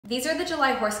These are the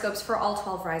July horoscopes for all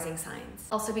 12 rising signs.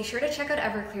 Also, be sure to check out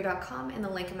everclear.com in the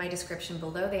link in my description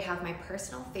below. They have my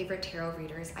personal favorite tarot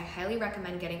readers. I highly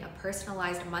recommend getting a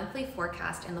personalized monthly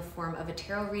forecast in the form of a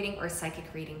tarot reading or psychic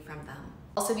reading from them.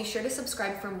 Also, be sure to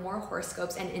subscribe for more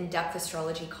horoscopes and in-depth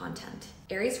astrology content.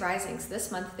 Aries risings, this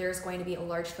month there's going to be a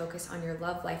large focus on your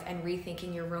love life and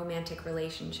rethinking your romantic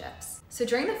relationships. So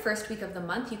during the first week of the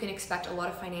month, you can expect a lot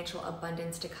of financial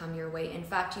abundance to come your way. In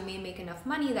fact, you may make enough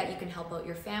money that you can help out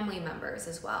your family members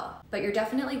as well. But you're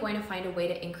definitely going to find a way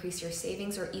to increase your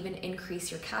savings or even increase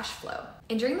your cash flow.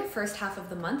 And during the first half of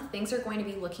the month, things are going to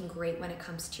be looking great when it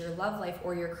comes to your love life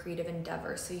or your creative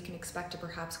endeavors. So you can expect to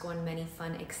perhaps go on many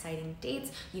fun, exciting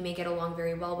dates. You may get along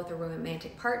very well with a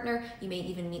romantic partner. You may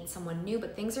even meet someone new,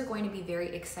 but things are going to be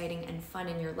very exciting and fun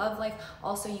in your love life.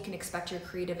 Also, you can expect your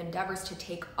creative endeavors to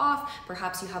take off.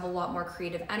 Perhaps you have a lot more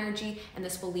creative energy, and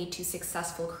this will lead to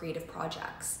successful creative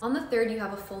projects. On the 3rd, you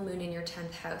have a full moon in your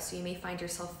 10th house, so you may find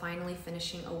yourself finally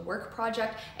finishing a work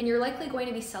project, and you're likely going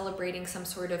to be celebrating some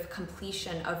sort of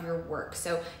completion of your work.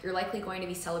 So you're likely going to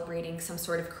be celebrating some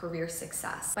sort of career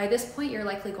success. By this point, you're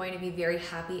likely going to be very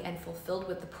happy and fulfilled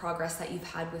with the progress that you've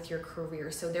had with your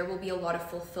career. So there will be a lot of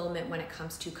fulfillment when it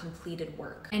comes to completed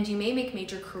work. And you may make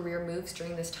major career moves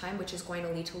during this time, which is going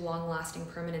to lead to long-lasting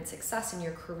permanent success in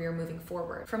your career moving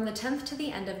forward. From the 10th to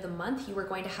the end of the month, you are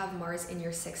going to have Mars in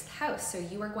your 6th house. So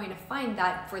you are going to find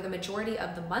that for the majority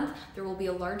of the month, there will be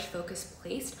a large focus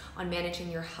placed on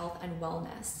managing your health and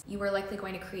wellness. You are likely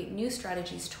going to create new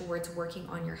strategies towards working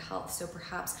on your health. So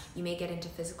perhaps you may get into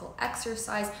physical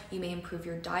exercise, you may improve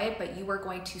your diet, but you are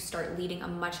going to start leading a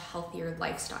much healthier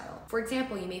lifestyle. For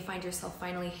example, you may find yourself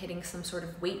finally hitting some sort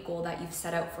of weight goal that you've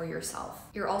set out for yourself.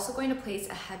 You're also going to place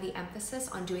a heavy emphasis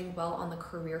on doing well on the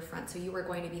career front. So you are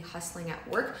going to be hustling at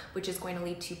work, which is going to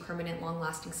lead to permanent,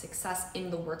 long-lasting success in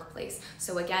the workplace.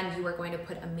 So again, you are going to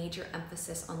put a major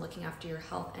emphasis on looking after your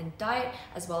health and diet,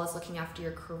 as well as looking after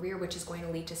your career, which is going to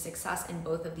lead to success in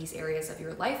both of these areas of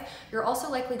your life. You're also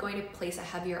likely going to place a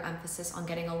heavier emphasis on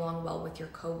getting along well with your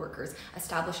coworkers,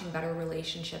 establishing better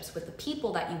relationships with the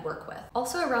people that you work with.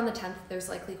 Also around the 10th, there's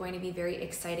likely going to be very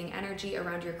exciting energy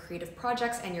around your creative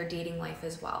projects and your dating life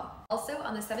as well. Also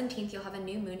on the 17th, you'll have a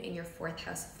new moon in your 4th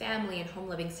house, family and home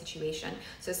living situation.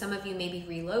 So some of you may be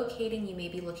relocating, you may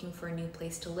be looking for a new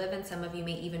place to live in, some of you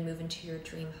may even move into your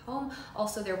dream home.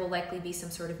 Also, there will likely be some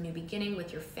sort of new beginning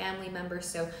with your family members.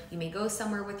 So you may go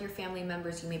somewhere with your family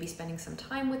members, you may be spending some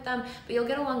time with them, but you'll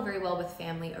get along very well with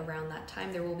family around that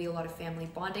time. There will be a lot of family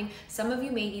bonding. Some of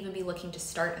you may even be looking to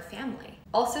start a family.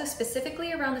 Also,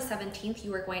 specifically around the 17th,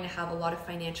 you are going to have a lot of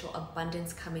financial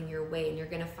abundance coming your way, and you're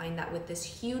going to find that with this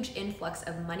huge influx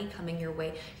of money coming your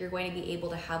way, you're going to be able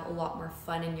to have a lot more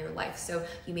fun in your life. So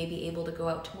you may be able to go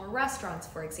out to more restaurants,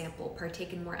 for example,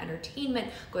 partake in more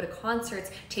entertainment, go to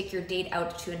concerts, take your date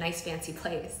out to a nice fancy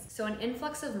place. So an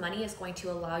influx of money is going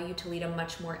to allow you to lead a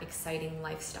much more exciting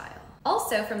lifestyle.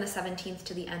 Also, from the 17th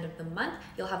to the end of the month,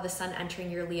 you'll have the sun entering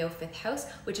your Leo 5th house,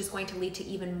 which is going to lead to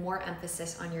even more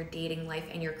emphasis on your dating life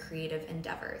and your creative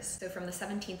endeavors. So from the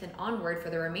 17th and onward,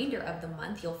 for the remainder of the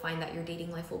month, you'll find that your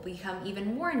dating life will become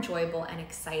even more enjoyable and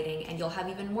exciting, and you'll have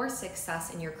even more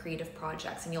success in your creative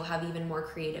projects, and you'll have even more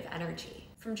creative energy.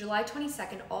 From July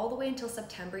 22nd all the way until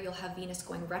September, you'll have Venus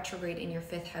going retrograde in your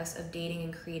 5th house of dating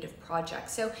and creative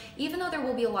projects. So even though there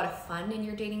will be a lot of fun in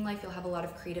your dating life, you'll have a lot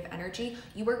of creative energy,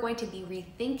 you are going to be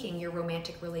rethinking your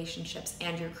romantic relationships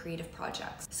and your creative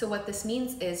projects. So what this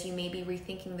means is you may be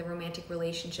rethinking the romantic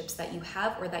relationships that you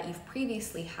have or that you've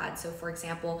previously had. So for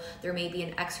example, there may be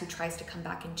an ex who tries to come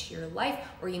back into your life,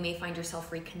 or you may find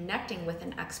yourself reconnecting with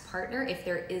an ex-partner if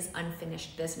there is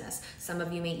unfinished business. Some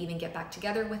of you may even get back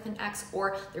together with an ex,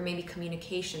 or there may be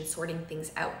communication, sorting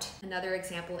things out. Another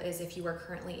example is if you are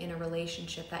currently in a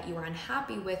relationship that you are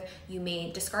unhappy with, you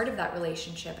may discard of that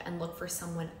relationship and look for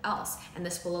someone else. And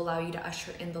this will allow you to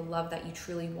usher in the love that you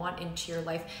truly want into your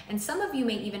life. And some of you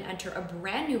may even enter a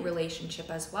brand new relationship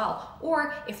as well.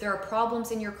 Or if there are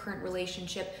problems in your current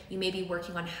relationship, you may be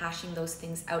working on hashing those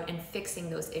things out and fixing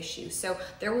those issues. So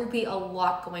there will be a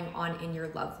lot going on in your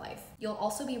love life. You'll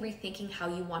also be rethinking how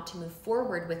you want to move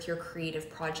forward with your creative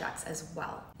projects as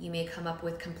well. You may come up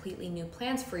with completely new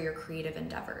plans for your creative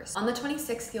endeavors. On the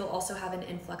 26th, you'll also have an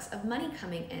influx of money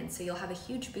coming in. So you'll have a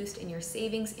huge boost in your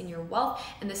savings, in your wealth,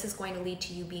 and this is going to lead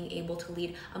to you being able to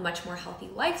lead a much more healthy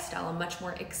lifestyle, a much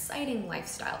more exciting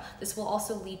lifestyle. This will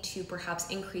also lead to perhaps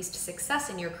increased success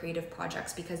in your creative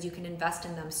projects because you can invest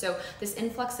in them. So this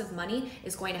influx of money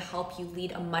is going to help you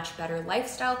lead a much better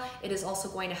lifestyle. It is also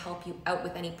going to help you out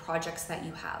with any projects that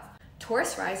you have.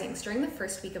 Taurus risings, during the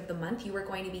first week of the month, you are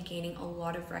going to be gaining a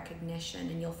lot of recognition,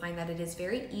 and you'll find that it is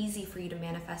very easy for you to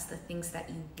manifest the things that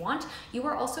you want. You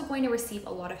are also going to receive a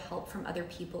lot of help from other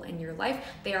people in your life.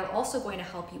 They are also going to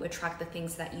help you attract the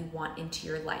things that you want into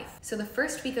your life. So the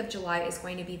first week of July is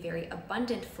going to be very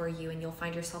abundant for you, and you'll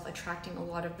find yourself attracting a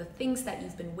lot of the things that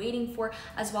you've been waiting for,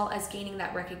 as well as gaining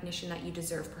that recognition that you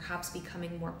deserve, perhaps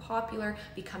becoming more popular,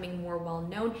 becoming more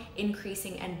well-known,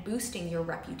 increasing and boosting your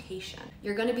reputation.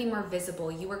 You're going to be more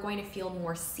visible, you are going to feel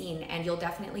more seen, and you'll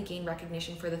definitely gain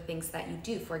recognition for the things that you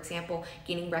do. For example,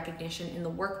 gaining recognition in the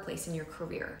workplace, in your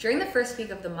career. During the first week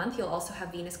of the month, you'll also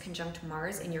have Venus conjunct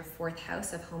Mars in your 4th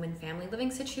house of home and family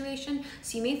living situation.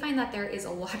 So you may find that there is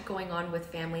a lot going on with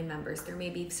family members. There may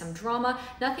be some drama,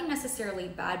 nothing necessarily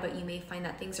bad, but you may find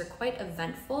that things are quite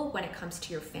eventful when it comes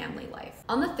to your family life.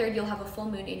 On the 3rd, you'll have a full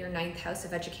moon in your 9th house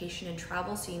of education and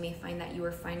travel. So you may find that you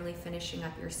are finally finishing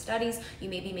up your studies. You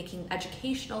may be making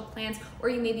educational plans, or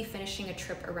you may be finishing a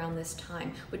trip around this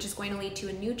time, which is going to lead to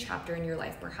a new chapter in your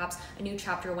life, perhaps a new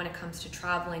chapter when it comes to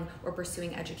traveling or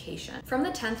pursuing education. From the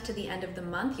 10th to the end of the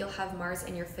month, you'll have Mars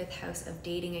in your 5th house of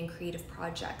dating and creative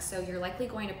projects. So you're likely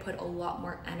going to put a lot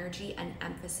more energy and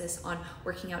emphasis on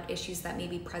working out issues that may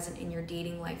be present in your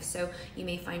dating life. So you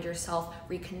may find yourself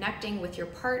reconnecting with your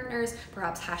partners,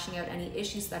 perhaps hashing out any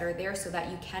issues that are there so that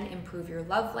you can improve your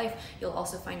love life. You'll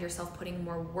also find yourself putting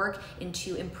more work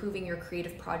into improving your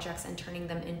creative projects and turning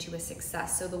them into a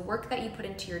success. So the work that you put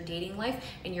into your dating life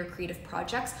and your creative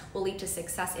projects will lead to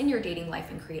success in your dating life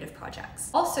and creative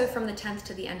projects. Also, from the 10th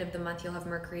to the end of the month, you'll have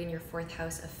Mercury in your 4th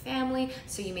house of family.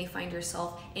 So you may find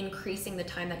yourself increasing the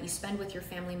time that you spend with your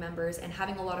family members and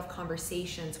having a lot of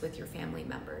conversations with your family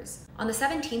members. On the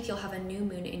 17th, you'll have a new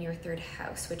moon in your 3rd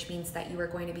house, which means that you are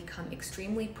going to become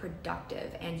extremely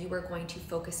productive, and you are going to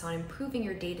focus on improving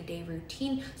your day-to-day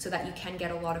routine so that you can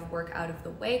get a lot of work out of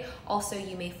the way. Also,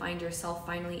 you may find yourself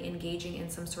finally engaging in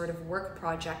some sort of work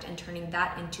project and turning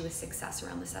that into a success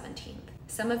around the 17th.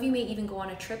 Some of you may even go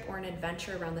on a trip or an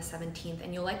adventure around the 17th,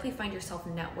 and you'll likely find yourself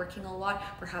networking a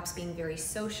lot, perhaps being very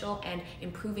social and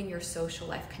improving your social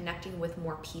life, connecting with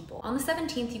more people. On the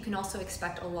 17th, you can also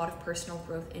expect a lot of personal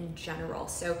growth in general.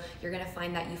 So you're going to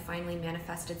find that you finally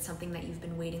manifested something that you've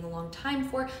been waiting a long time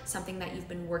for, something that you've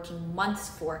been working months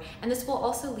for. And this will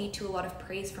also lead to a lot of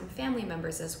praise from family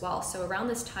members as well. So around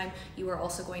this time, you are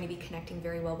also going to be connecting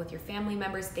very well with your family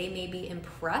members. They may be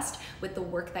impressed with the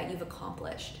work that you've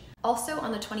accomplished. Also,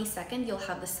 on the 22nd, you'll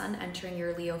have the Sun entering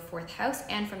your Leo 4th house,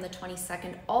 and from the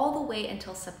 22nd all the way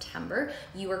until September,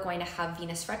 you are going to have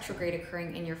Venus retrograde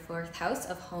occurring in your 4th house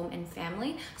of home and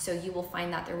family. So you will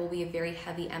find that there will be a very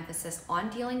heavy emphasis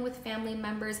on dealing with family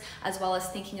members, as well as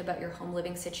thinking about your home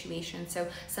living situation. So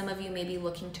some of you may be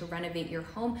looking to renovate your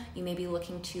home, you may be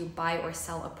looking to buy or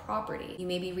sell a property. You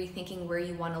may be rethinking where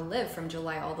you want to live from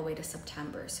July all the way to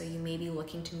September. So you may be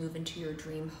looking to move into your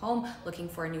dream home, looking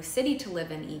for a new city to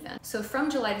live in even. So from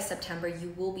July to September,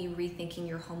 you will be rethinking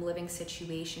your home living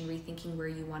situation, rethinking where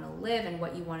you want to live and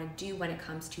what you want to do when it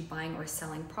comes to buying or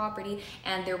selling property.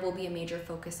 And there will be a major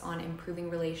focus on improving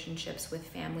relationships with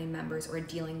family members or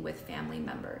dealing with family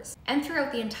members. And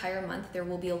throughout the entire month, there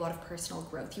will be a lot of personal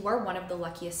growth. You are one of the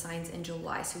luckiest signs in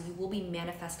July, so you will be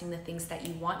manifesting the things that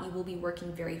you want. You will be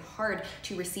working very hard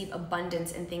to receive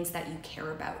abundance in things that you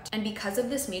care about. And because of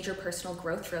this major personal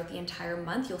growth throughout the entire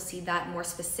month, you'll see that more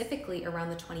specifically around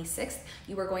the 26th,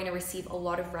 you are going to receive a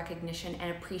lot of recognition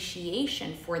and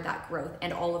appreciation for that growth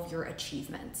and all of your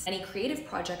achievements. Any creative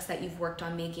projects that you've worked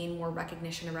on may gain more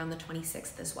recognition around the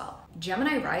 26th as well.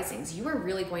 Gemini risings, you are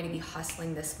really going to be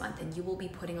hustling this month, and you will be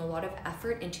putting a lot of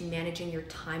effort into managing your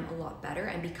time a lot better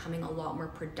and becoming a lot more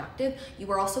productive.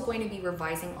 You are also going to be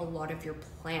revising a lot of your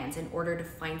plans in order to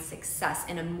find success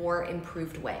in a more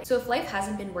improved way. So if life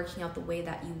hasn't been working out the way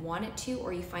that you want it to,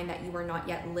 or you find that you are not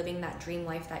yet living that dream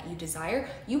life that you desire,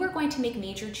 you are going to make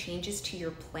major changes to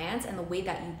your plans and the way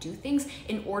that you do things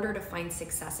in order to find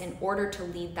success, in order to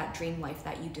lead that dream life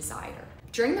that you desire.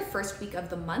 During the first week of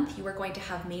the month, you are going to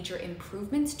have major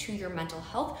improvements to your mental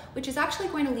health, which is actually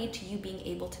going to lead to you being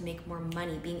able to make more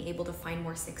money, being able to find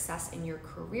more success in your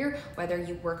career, whether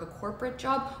you work a corporate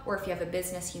job or if you have a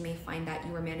business, you may find that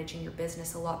you are managing your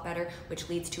business a lot better, which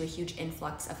leads to a huge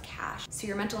influx of cash. So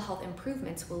your mental health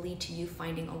improvements will lead to you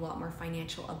finding a lot more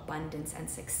financial abundance and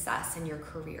success in your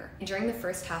career. And during the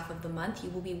first half of the month, you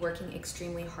will be working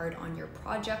extremely hard on your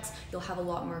projects. You'll have a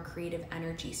lot more creative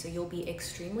energy, so you'll be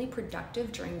extremely productive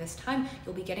productive during this time.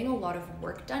 You'll be getting a lot of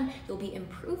work done. You'll be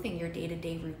improving your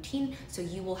day-to-day routine, so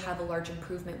you will have a large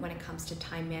improvement when it comes to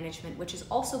time management, which is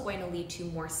also going to lead to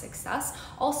more success.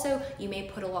 Also, you may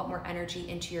put a lot more energy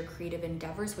into your creative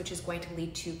endeavors, which is going to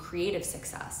lead to creative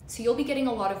success. So you'll be getting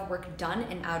a lot of work done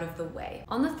and out of the way.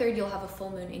 On the 3rd, you'll have a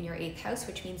full moon in your 8th house,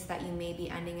 which means that you may be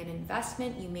ending an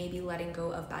investment. You may be letting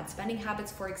go of bad spending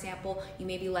habits, for example. You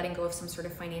may be letting go of some sort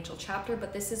of financial chapter,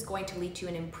 but this is going to lead to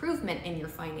an improvement in your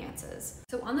finances.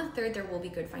 So on the 3rd, there will be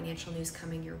good financial news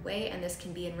coming your way, and this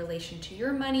can be in relation to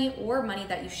your money or money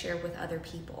that you share with other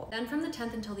people. Then from the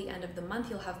 10th until the end of the month,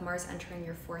 you'll have Mars entering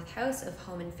your 4th house of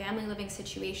home and family living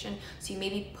situation. So you may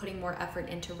be putting more effort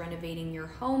into renovating your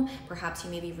home. Perhaps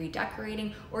you may be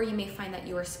redecorating, or you may find that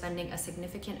you are spending a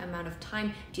significant amount of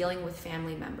time dealing with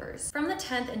family members. From the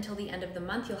 10th until the end of the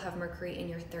month, you'll have Mercury in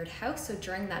your 3rd house. So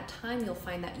during that time, you'll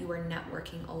find that you are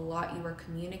networking a lot. You are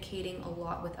communicating a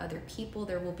lot with other people.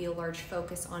 There will be a large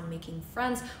focus on making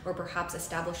friends or perhaps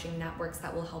establishing networks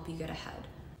that will help you get ahead.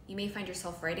 You may find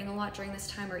yourself writing a lot during this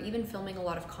time, or even filming a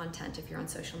lot of content if you're on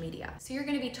social media. So you're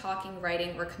going to be talking,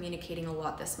 writing, or communicating a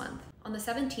lot this month. On the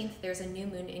 17th, there's a new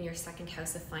moon in your 2nd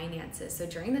house of finances. So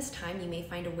during this time, you may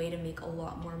find a way to make a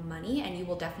lot more money, and you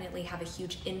will definitely have a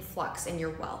huge influx in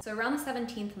your wealth. So around the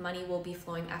 17th, money will be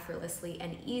flowing effortlessly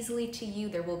and easily to you.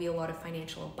 There will be a lot of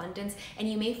financial abundance,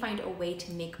 and you may find a way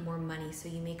to make more money. So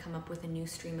you may come up with a new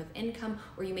stream of income,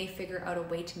 or you may figure out a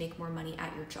way to make more money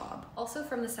at your job. Also,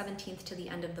 from the 17th to the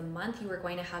end of the month, you are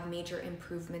going to have major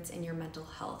improvements in your mental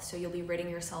health. So you'll be ridding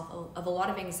yourself of a lot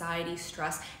of anxiety,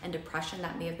 stress, and depression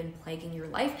that may have been plaguing your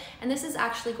life. And this is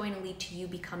actually going to lead to you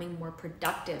becoming more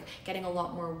productive, getting a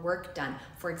lot more work done.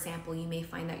 For example, you may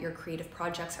find that your creative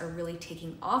projects are really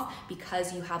taking off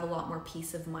because you have a lot more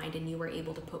peace of mind and you are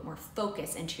able to put more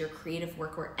focus into your creative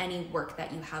work or any work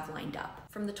that you have lined up.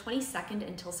 From the 22nd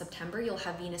until September, you'll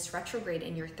have Venus retrograde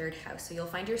in your 3rd house. So you'll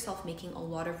find yourself making a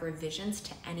lot of revisions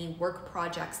to any work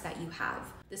projects that you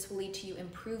have. This will lead to you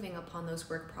improving upon those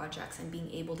work projects and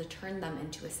being able to turn them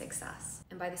into a success.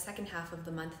 And by the 2nd half of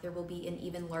the month, there will be an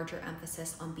even larger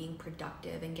emphasis on being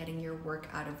productive and getting your work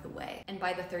out of the way. And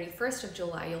by the 31st of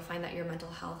July, you'll find that your mental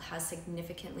health has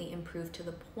significantly improved to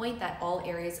the point that all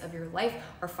areas of your life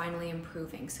are finally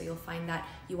improving. So you'll find that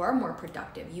you are more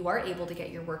productive. You are able to get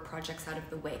your work projects out of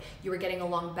the way. You are getting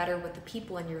along better with the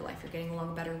people in your life. You're getting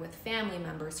along better with family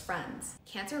members, friends.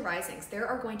 Cancer risings, there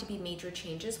are going to be major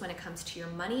changes when it comes to your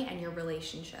money and your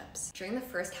relationships. During the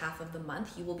first half of the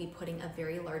month, you will be putting a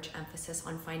very large emphasis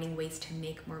on finding ways to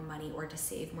make more money or to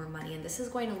save more money. And this is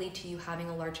going to lead to you having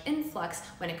a large influx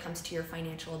when it comes to your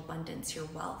financial abundance, your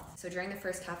wealth. So during the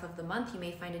first half of the month, you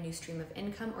may find a new stream of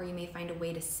income, or you may find a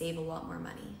way to save a lot more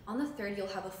money. On the 3rd, you'll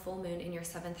have a full moon in your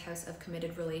 7th house of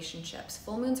committed relationships.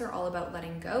 Full moons are all about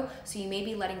letting go, so you may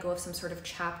be letting go of some sort of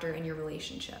chapter in your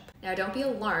relationship. Now, don't be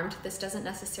alarmed. This doesn't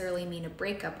necessarily mean a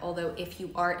breakup, although if you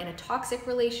are in a toxic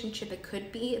relationship, it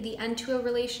could be the end to a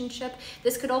relationship.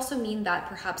 This could also mean that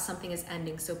perhaps something is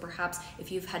ending. So perhaps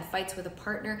if you've had fights with a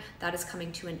partner, that is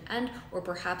coming to an end, or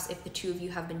perhaps if the two of you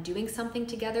have been doing something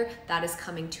together, that is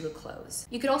coming to a close.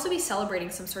 You could also be celebrating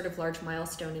some sort of large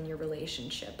milestone in your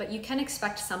relationship, but you can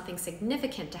expect something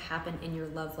significant to happen in your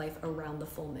love life around the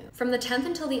full moon. From the 10th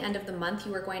until the end of the month,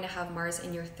 you are going to have Mars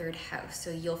in your 3rd house. So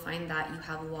you'll find that you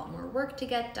have a lot more work to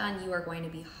get done. You are going to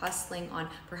be hustling on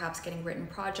perhaps getting written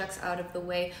projects out of the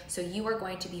way. So you are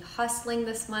going to be hustling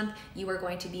this month. You are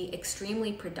going to be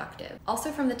extremely productive.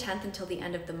 Also, from the 10th until the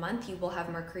end of the month, you will have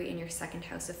Mercury in your 2nd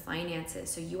house of finances.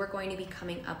 So you are going to be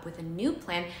coming up with a new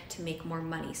plan to make more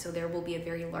money. So there will be a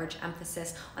very large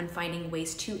emphasis on finding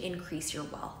ways to increase your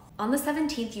wealth. On the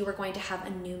 17th, you are going to have a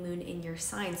new moon in your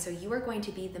sign. So you are going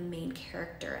to be the main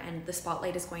character and the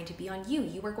spotlight is going to be on you.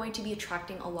 You are going to be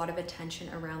attracting a lot of attention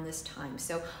around this time.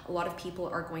 So a lot of people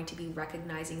are going to be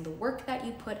recognizing the work that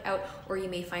you put out, or you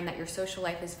may find that your social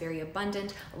life is very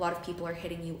abundant. A lot of people are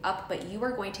hitting you up, but you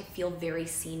are going to feel very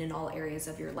seen in all areas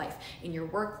of your life, in your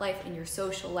work life, in your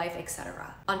social life,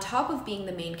 etc. On top of being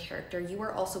the main character, you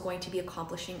are also going to be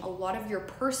accomplishing a lot of your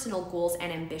personal goals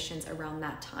and ambitions around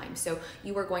that time. So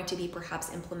you are going to be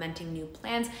perhaps implementing new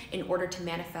plans in order to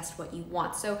manifest what you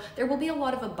want. So there will be a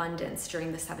lot of abundance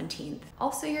during the 17th.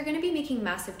 Also, you're going to be making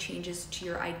massive changes to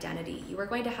your identity. You are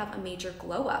going to have a major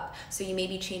glow up. So you may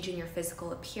be changing your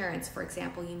physical appearance. For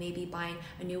example, you may be buying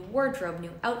a new wardrobe,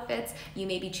 new outfits. You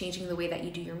may be changing the way that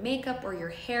you do your makeup or your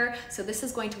hair. So this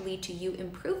is going to lead to you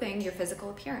improving your physical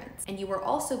appearance. And you are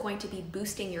also going to be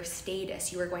boosting your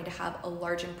status. You are going to have a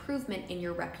large improvement in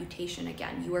your reputation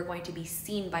again. You are going to be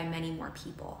seen by many more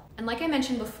people. profitable. And like I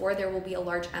mentioned before, there will be a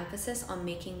large emphasis on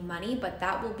making money, but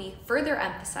that will be further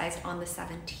emphasized on the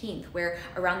 17th, where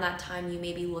around that time you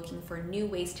may be looking for new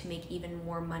ways to make even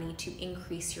more money to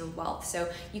increase your wealth.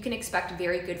 So you can expect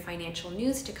very good financial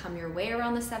news to come your way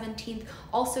around the 17th.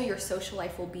 Also, your social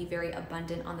life will be very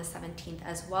abundant on the 17th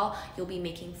as well. You'll be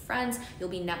making friends, you'll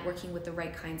be networking with the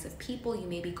right kinds of people, you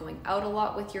may be going out a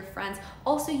lot with your friends.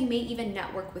 Also, you may even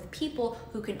network with people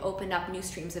who can open up new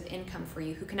streams of income for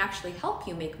you, who can actually help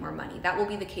you make more money. That will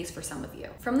be the case for some of you.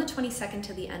 From the 22nd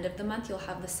to the end of the month, you'll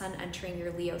have the sun entering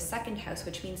your Leo second house,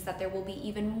 which means that there will be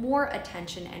even more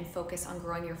attention and focus on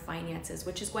growing your finances,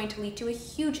 which is going to lead to a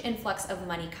huge influx of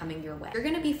money coming your way. You're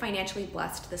going to be financially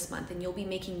blessed this month, and you'll be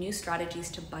making new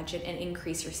strategies to budget and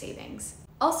increase your savings.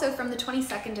 Also, from the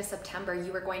 22nd to September,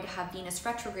 you are going to have Venus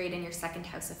retrograde in your second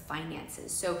house of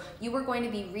finances. So you are going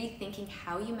to be rethinking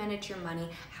how you manage your money,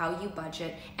 how you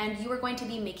budget, and you are going to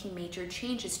be making major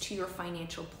changes to your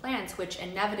financial plans, which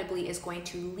inevitably is going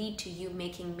to lead to you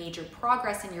making major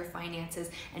progress in your finances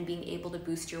and being able to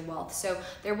boost your wealth. So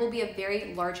there will be a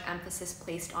very large emphasis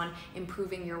placed on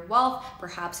improving your wealth,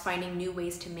 perhaps finding new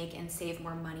ways to make and save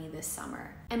more money this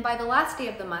summer. And by the last day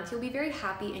of the month, you'll be very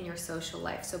happy in your social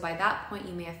life. So by that point,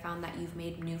 you may have found that you've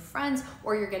made new friends,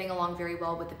 or you're getting along very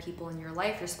well with the people in your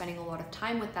life, you're spending a lot of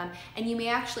time with them, and you may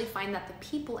actually find that the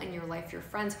people in your life, your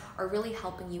friends, are really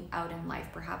helping you out in life.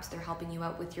 Perhaps they're helping you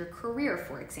out with your career,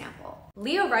 for example.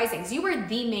 Leo risings, you are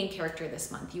the main character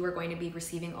this month. You are going to be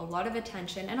receiving a lot of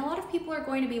attention, and a lot of people are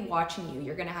going to be watching you.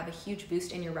 You're going to have a huge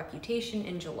boost in your reputation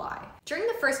in July. During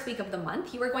the first week of the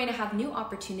month, you are going to have new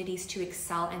opportunities to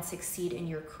excel and succeed in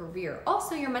your career.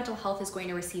 Also, your mental health is going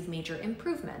to receive major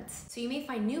improvements. So you may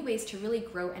find new ways to really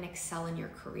grow and excel in your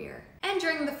career. And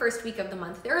during the first week of the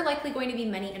month, there are likely going to be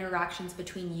many interactions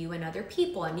between you and other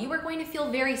people, and you are going to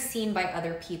feel very seen by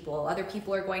other people. Other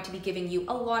people are going to be giving you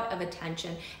a lot of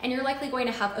attention, and you're likely going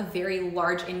to have a very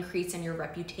large increase in your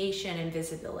reputation and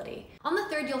visibility. On the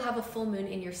 3rd, you'll have a full moon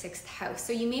in your 6th house,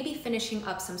 so you may be finishing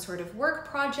up some sort of work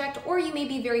project, or you may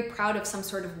be very proud of some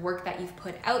sort of work that you've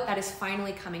put out that is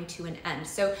finally coming to an end.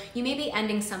 So you may be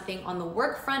ending something on the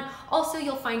work front. Also,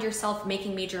 you'll find yourself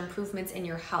making major improvements in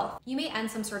your health. You may end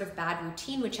some sort of bad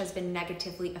routine which has been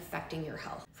negatively affecting your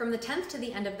health. From the 10th to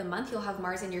the end of the month, you'll have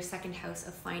Mars in your 2nd house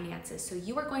of finances. So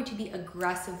you are going to be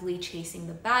aggressively chasing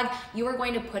the bag. You are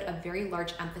going to put a very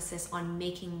large emphasis on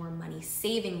making more money,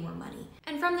 saving more money.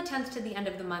 And from the 10th to the end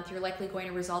of the month, you're likely going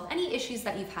to resolve any issues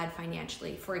that you've had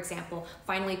financially. For example,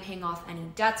 finally paying off any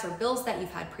debts or bills that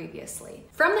you've had previously.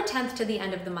 From the 10th to the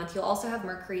end of the month, you'll also have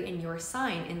Mercury in your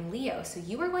sign in Leo. So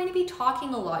you are going to be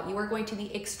talking a lot. You are going to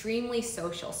be extremely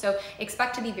social. So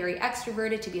expect to be very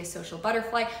extroverted, to be a social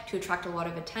butterfly, to attract a lot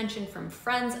of attention from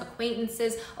friends,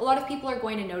 acquaintances. A lot of people are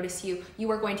going to notice you. You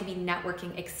are going to be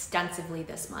networking extensively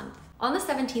this month. On the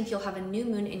 17th, you'll have a new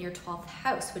moon in your 12th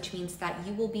house, which means that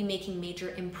you will be making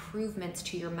major improvements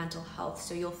to your mental health.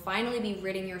 So you'll finally be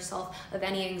ridding yourself of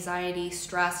any anxiety,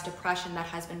 stress, depression that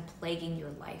has been plaguing your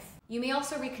life. You may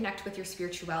also reconnect with your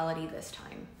spirituality this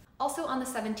time. Also on the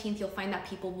 17th, you'll find that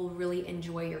people will really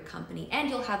enjoy your company, and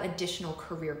you'll have additional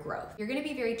career growth. You're going to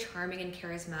be very charming and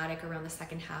charismatic around the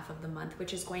second half of the month,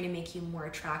 which is going to make you more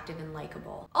attractive and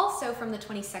likable. Also, from the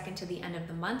 22nd to the end of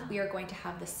the month, we are going to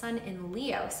have the sun in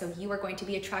Leo, so you are going to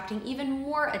be attracting even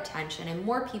more attention, and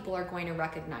more people are going to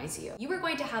recognize you. You are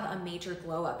going to have a major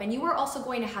glow up, and you are also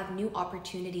going to have new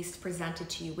opportunities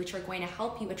presented to you, which are going to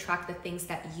help you attract the things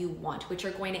that you want, which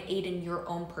are going to aid in your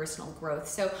own personal growth.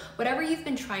 So whatever you've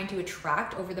been trying to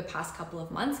attract over the past couple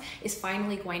of months is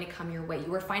finally going to come your way.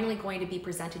 You are finally going to be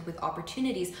presented with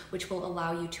opportunities which will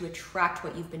allow you to attract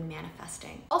what you've been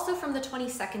manifesting. Also, from the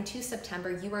 22nd to September,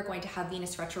 you are going to have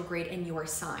Venus retrograde in your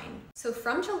sign. So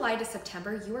from July to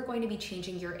September, you are going to be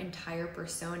changing your entire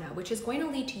persona, which is going to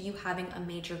lead to you having a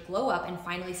major glow up and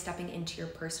finally stepping into your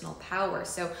personal power.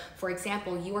 So for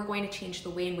example, you are going to change the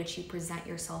way in which you present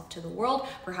yourself to the world,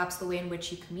 perhaps the way in which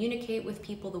you communicate with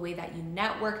people, the way that you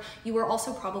network. You are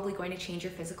also probably going to change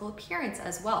your physical appearance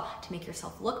as well to make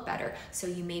yourself look better. So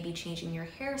you may be changing your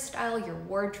hairstyle, your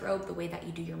wardrobe, the way that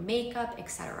you do your makeup,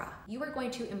 etc. You are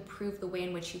going to improve the way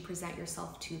in which you present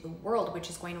yourself to the world, which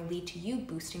is going to lead to you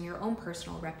boosting your own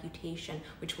personal reputation,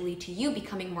 which will lead to you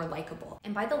becoming more likable.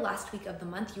 And by the last week of the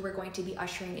month, you are going to be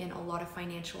ushering in a lot of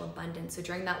financial abundance. So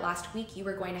during that last week, you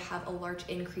are going to have a large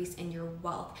increase in your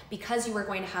wealth. Because you are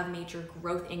going to have major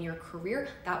growth in your career,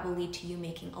 that will lead to you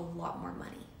making a lot more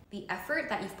money. The effort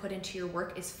that you've put into your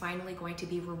work is finally going to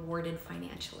be rewarded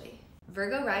financially.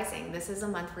 Virgo rising, this is a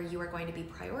month where you are going to be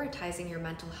prioritizing your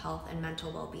mental health and mental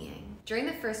well-being. During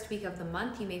the first week of the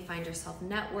month, you may find yourself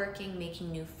networking, making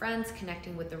new friends,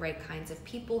 connecting with the right kinds of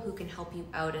people who can help you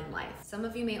out in life. Some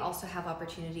of you may also have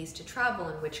opportunities to travel,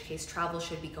 in which case travel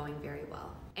should be going very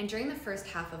well. And during the first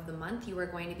half of the month, you are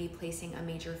going to be placing a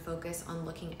major focus on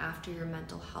looking after your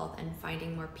mental health and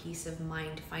finding more peace of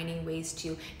mind, finding ways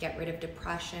to get rid of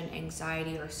depression,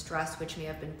 anxiety, or stress which may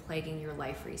have been plaguing your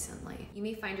life recently. You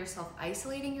may find yourself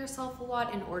isolating yourself a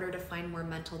lot in order to find more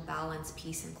mental balance,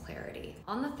 peace, and clarity.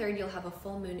 On the 3rd, you'll have a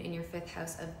full moon in your 5th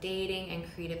house of dating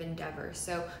and creative endeavors.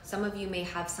 So some of you may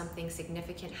have something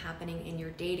significant happening in your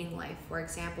dating life. For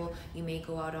example, you may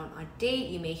go out on a date,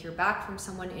 you may hear back from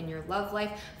someone in your love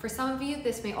life. For some of you,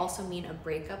 this may also mean a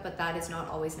breakup, but that is not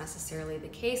always necessarily the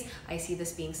case. I see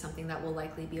this being something that will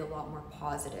likely be a lot more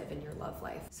positive in your love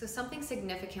life. So something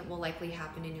significant will likely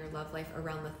happen in your love life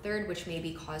around the 3rd, which may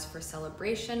be cause for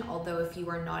celebration, although if you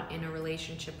are not in a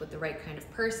relationship with the right kind of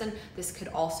person, this could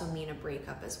also mean a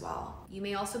breakup as well. You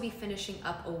may also be finishing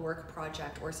up a work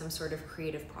project or some sort of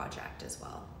creative project as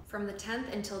well. From the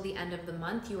 10th until the end of the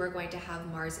month, you are going to have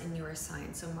Mars in your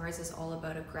sign. So Mars is all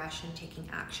about aggression, taking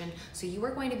action. So you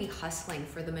are going to be hustling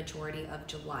for the majority of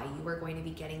July. You are going to be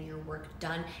getting your work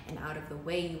done and out of the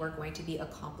way. You are going to be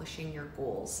accomplishing your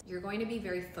goals. You're going to be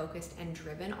very focused and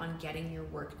driven on getting your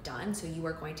work done. So you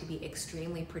are going to be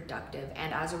extremely productive.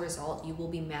 And as a result, you will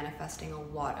be manifesting a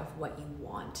lot of what you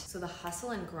want. So the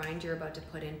hustle and grind you're about to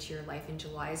put into your life in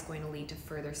July is going to lead to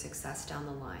further success down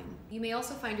the line. You may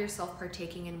also find yourself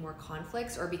partaking in more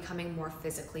conflicts or becoming more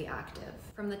physically active.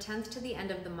 From the 10th to the end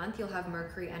of the month, you'll have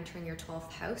Mercury entering your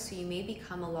 12th house, so you may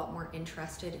become a lot more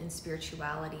interested in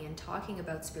spirituality and talking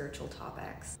about spiritual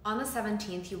topics. On the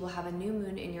 17th, you will have a new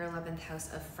moon in your 11th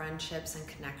house of friendships and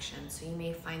connections, so you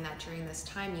may find that during this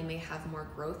time you may have more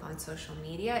growth on social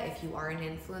media. If you are an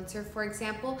influencer, for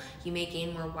example, you may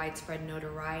gain more widespread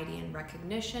notoriety and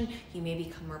recognition. You may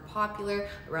become more popular.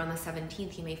 Around the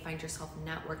 17th, you may find yourself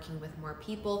networking with more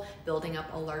people, building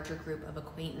up a larger group of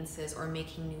acquaintances, or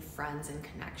making new friends and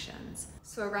connections.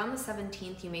 So around the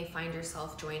 17th, you may find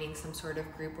yourself joining some sort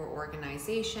of group or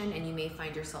organization, and you may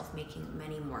find yourself making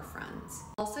many more friends.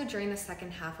 Also, during the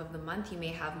second half of the month, you may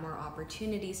have more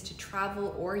opportunities to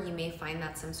travel, or you may find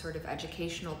that some sort of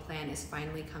educational plan is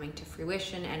finally coming to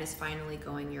fruition and is finally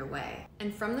going your way.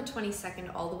 And from the 22nd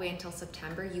all the way until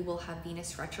September, you will have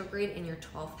Venus retrograde in your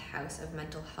 12th house of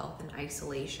mental health and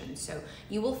isolation. So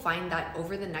you will find that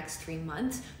over the next 3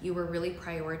 months, you are really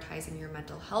prioritizing your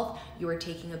mental health. You are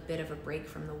taking a bit of a break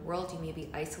from the world. You may be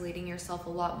isolating yourself a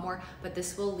lot more, but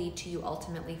this will lead to you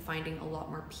ultimately finding a lot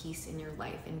more peace in your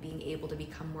life and being able to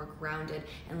become more grounded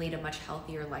and lead a much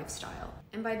healthier lifestyle.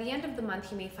 And by the end of the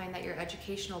month, you may find that your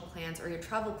educational plans or your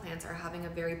travel plans are having a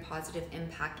very positive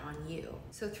impact on you.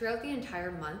 So throughout the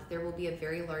entire month, there will be a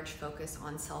very large focus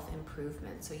on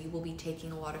self-improvement. So you will be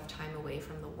taking a lot of time away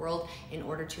from the world in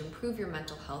order to improve your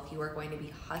mental health. You are going to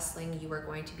be hustling. You are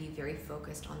going to be very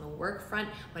focused on the work front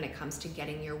when it comes to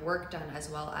getting your work done, as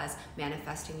well as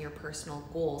manifesting your personal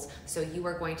goals. So you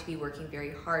are going to be working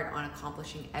very hard on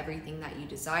accomplishing everything that you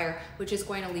desire, which is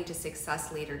going to lead to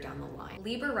success later down the line.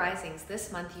 Libra risings,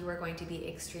 this month you are going to be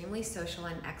extremely social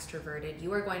and extroverted.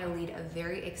 You are going to lead a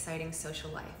very exciting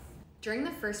social life. During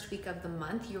the first week of the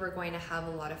month, you are going to have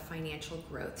a lot of financial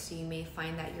growth. So you may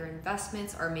find that your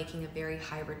investments are making a very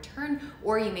high return,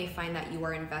 or you may find that you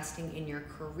are investing in your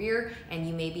career and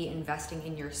you may be investing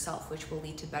in yourself, which will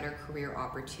lead to better career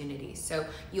opportunities. So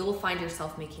you'll find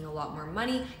yourself making a lot more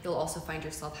money. You'll also find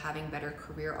yourself having better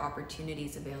career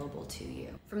opportunities available to you.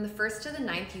 From the 1st to the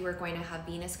 9th, you are going to have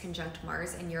Venus conjunct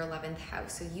Mars in your 11th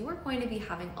house. So you are going to be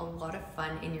having a lot of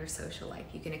fun in your social life.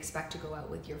 You can expect to go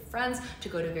out with your friends, to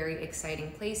go to very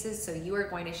exciting places. So you are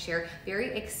going to share very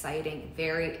exciting,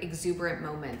 very exuberant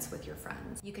moments with your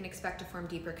friends. You can expect to form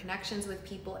deeper connections with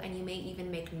people, and you may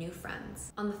even make new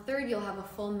friends. On the 3rd, you'll have a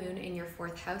full moon in your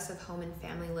 4th house of home and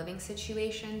family living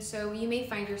situation. So you may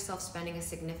find yourself spending a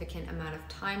significant amount of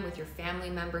time with your family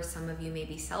members. Some of you may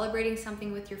be celebrating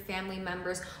something with your family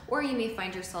members, or you may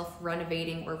find yourself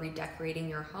renovating or redecorating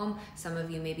your home. Some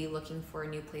of you may be looking for a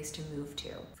new place to move to.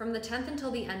 From the 10th until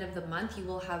the end of the month, you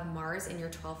will have Mars in your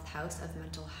 12th house of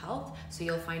mental health. So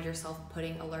you'll find yourself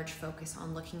putting a large focus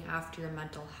on looking after your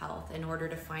mental health in order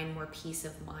to find more peace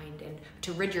of mind and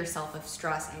to rid yourself of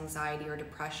stress, anxiety, or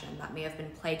depression that may have been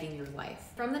plaguing your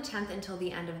life. From the 10th until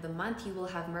the end of the month, you will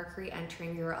have Mercury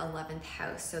entering your 11th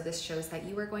house. So this shows that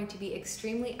you are going to be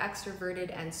extremely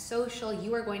extroverted and social.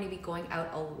 You are going to be going out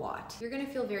a lot. You're going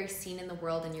to feel very seen in the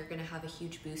world, and you're going to have a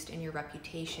huge boost in your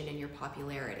reputation and your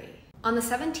popularity. On the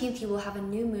 17th, you will have a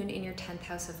new moon in your 10th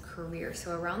house of career.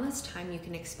 So around this time, you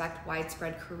can expect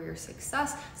widespread career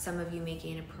success. Some of you may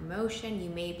gain a promotion.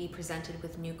 You may be presented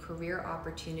with new career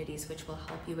opportunities, which will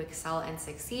help you excel and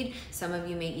succeed. Some of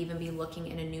you may even be looking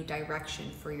in a new direction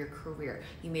for your career.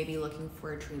 You may be looking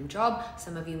for a dream job.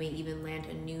 Some of you may even land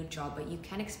a new job, but you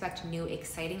can expect new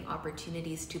exciting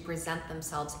opportunities to present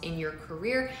themselves in your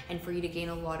career and for you to gain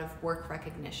a lot of work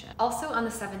recognition. Also on the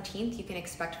 17th, you can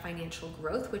expect financial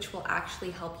growth, which will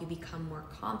actually help you become more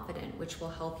confident, which will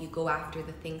help you go after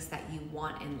the things that you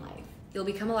want in life. You'll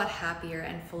become a lot happier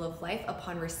and full of life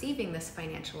upon receiving this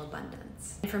financial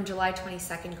abundance. And from July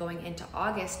 22nd going into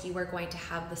August, you are going to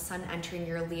have the sun entering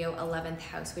your Leo 11th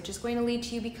house, which is going to lead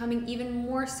to you becoming even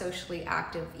more socially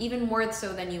active, even more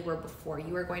so than you were before.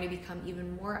 You are going to become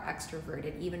even more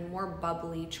extroverted, even more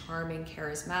bubbly, charming,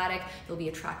 charismatic. You'll be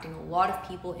attracting a lot of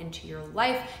people into your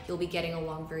life. You'll be getting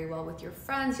along very well with your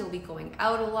friends. You'll be going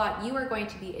out a lot. You are going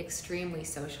to be extremely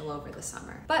social over the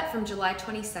summer. But from July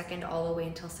 22nd all the way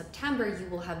until September,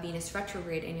 you will have Venus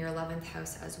retrograde in your 11th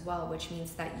house as well, which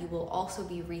means that you will also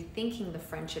be rethinking the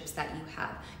friendships that you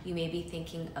have. You may be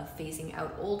thinking of phasing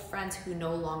out old friends who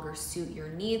no longer suit your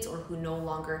needs or who no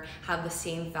longer have the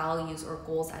same values or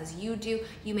goals as you do.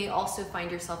 You may also find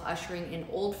yourself ushering in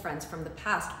old friends from the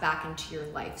past back into your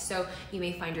life. So you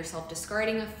may find yourself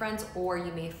discarding of friends, or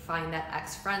you may find that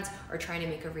ex-friends are trying to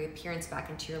make a reappearance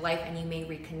back into your life, and you may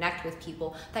reconnect with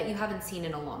people that you haven't seen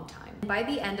in a long time. By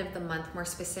the end of the month, more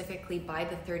specifically by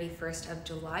the 31st of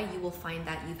July, you will find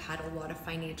that you've had a lot of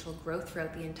financial growth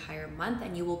throughout the entire month,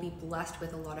 and you will be blessed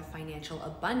with a lot of financial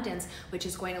abundance, which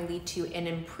is going to lead to an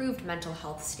improved mental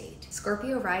health state.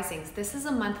 Scorpio risings, this is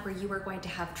a month where you are going to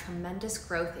have tremendous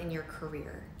growth in your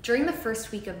career. During the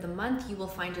first week of the month, you will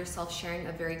find yourself sharing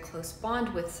a very close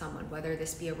bond with someone, whether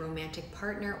this be a romantic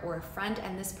partner or a friend,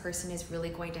 and this person is really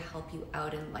going to help you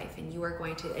out in life, and you are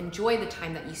going to enjoy the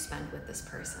time that you spend with this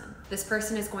person. This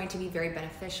person is going to be very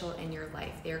beneficial in your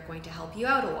life. They are going to help you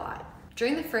out a lot.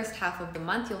 During the first half of the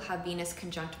month, you'll have Venus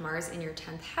conjunct Mars in your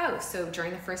 10th house. So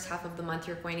during the first half of the month,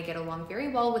 you're going to get along very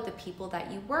well with the people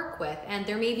that you work with. And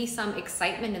there may be some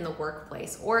excitement in the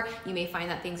workplace, or you may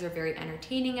find that things are very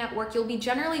entertaining at work. You'll be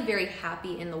generally very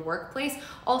happy in the workplace.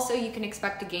 Also, you can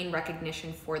expect to gain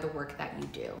recognition for the work that you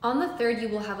do. On the 3rd, you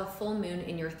will have a full moon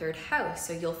in your 3rd house.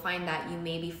 So you'll find that you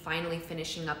may be finally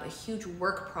finishing up a huge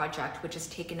work project, which has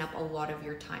taken up a lot of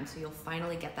your time. So you'll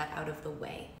finally get that out of the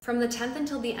way. From the 10th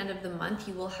until the end of the month,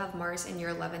 you will have Mars in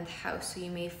your 11th house, so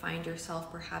you may find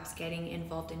yourself perhaps getting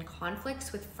involved in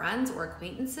conflicts with friends or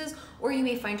acquaintances, or you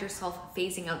may find yourself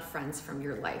phasing out friends from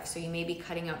your life. So you may be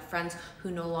cutting out friends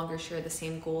who no longer share the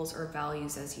same goals or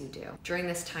values as you do. During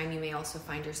this time, you may also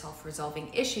find yourself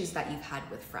resolving issues that you've had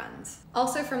with friends.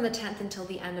 Also, from the 10th until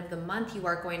the end of the month, you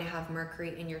are going to have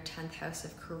Mercury in your 10th house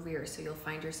of career, so you'll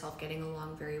find yourself getting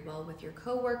along very well with your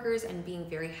coworkers and being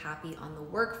very happy on the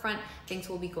work front. Things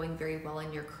will be going very well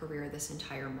in your career this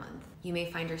entire month. You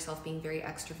may find yourself being very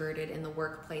extroverted in the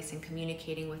workplace and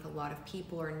communicating with a lot of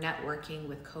people or networking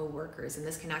with co-workers, and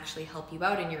this can actually help you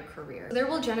out in your career. There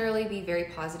will generally be very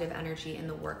positive energy in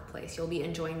the workplace. You'll be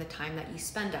enjoying the time that you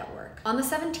spend at work. On the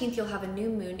 17th, you'll have a new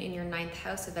moon in your 9th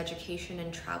house of education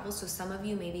and travel, so some of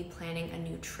you may be planning a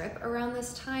new trip around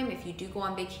this time. If you do go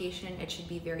on vacation, it should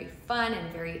be very fun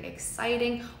and very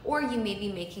exciting, or you may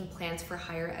be making plans for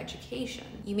higher education.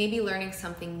 You may be learning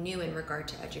something new in regard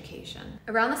to education.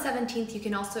 Around the 17th, you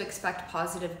can also expect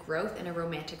positive growth in a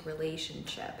romantic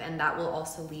relationship, and that will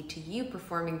also lead to you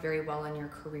performing very well in your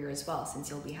career as well, since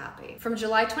you'll be happy. From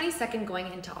July 22nd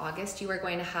going into August, you are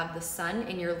going to have the sun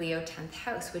in your Leo 10th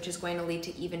house, which is going to lead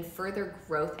to even further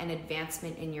growth and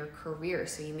advancement in your career.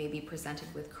 So you may be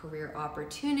presented with career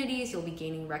opportunities, you'll be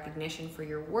gaining recognition for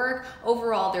your work.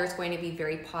 Overall, there's going to be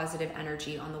very positive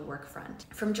energy on the work front.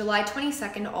 From July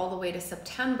 22nd all the way to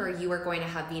September, you are going to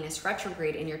have Venus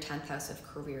retrograde in your 10th house of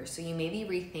career. So you may be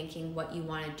rethinking what you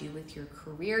want to do with your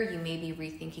career. You may be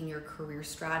rethinking your career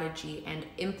strategy and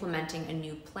implementing a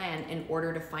new plan in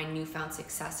order to find newfound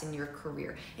success in your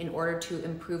career, in order to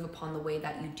improve upon the way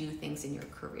that you do things in your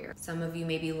career. Some of you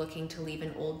may be looking to leave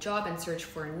an old job and search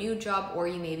for a new job, or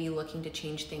you may be looking to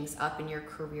change things up in your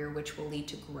career, which will lead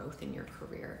to growth in your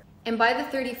career. And by the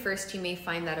 31st, you may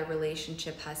find that a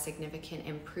relationship has significant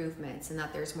improvements and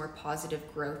that there's more positive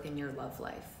growth in your love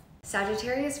life.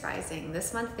 Sagittarius rising.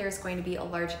 This month there's going to be a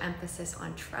large emphasis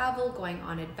on travel, going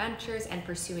on adventures, and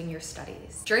pursuing your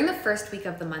studies. During the first week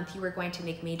of the month, you are going to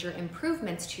make major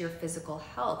improvements to your physical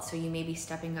health. So you may be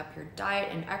stepping up your diet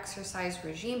and exercise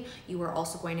regime. You are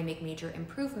also going to make major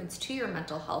improvements to your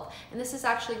mental health. And this is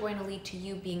actually going to lead to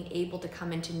you being able to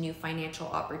come into new financial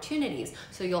opportunities.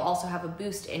 So you'll also have a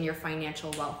boost in your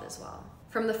financial wealth as well.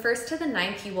 From the 1st to the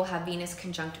 9th, you will have Venus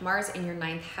conjunct Mars in your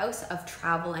 9th house of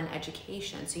travel and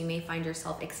education. So you may find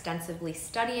yourself extensively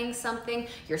studying something.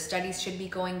 Your studies should be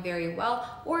going very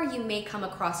well, or you may come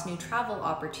across new travel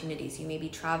opportunities. You may be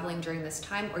traveling during this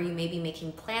time, or you may be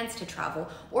making plans to travel,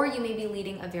 or you may be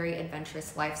leading a very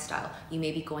adventurous lifestyle. You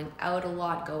may be going out a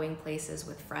lot, going places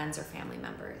with friends or family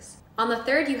members. On the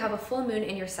 3rd, you have a full moon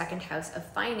in your 2nd house of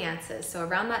finances. So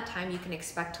around that time, you can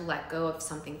expect to let go of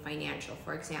something financial.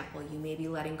 For example, you may be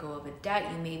letting go of a debt,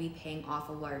 you may be paying off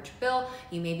a large bill,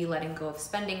 you may be letting go of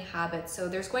spending habits. So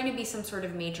there's going to be some sort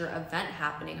of major event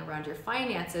happening around your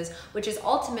finances, which is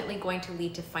ultimately going to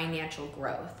lead to financial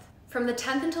growth. From the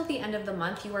 10th until the end of the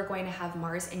month, you are going to have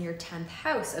Mars in your 10th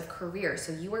house of career.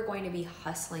 So you are going to be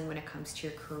hustling when it comes to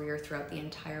your career throughout the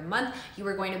entire month. You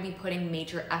are going to be putting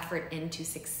major effort into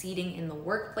succeeding in the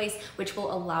workplace, which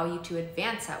will allow you to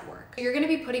advance at work. So you're going to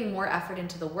be putting more effort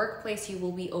into the workplace. You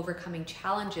will be overcoming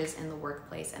challenges in the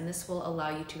workplace, and this will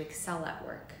allow you to excel at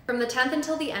work. From the 10th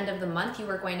until the end of the month, you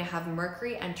are going to have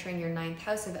Mercury entering your 9th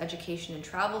house of education and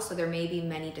travel. So there may be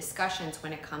many discussions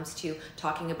when it comes to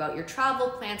talking about your travel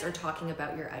plans or talking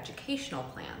about your educational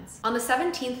plans. On the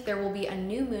 17th, there will be a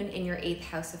new moon in your 8th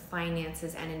house of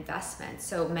finances and investments.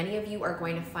 So many of you are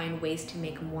going to find ways to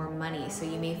make more money. So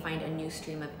you may find a new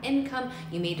stream of income.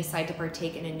 You may decide to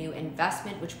partake in a new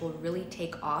investment, which will really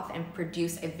take off and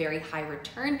produce a very high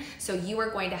return. So you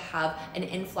are going to have an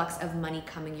influx of money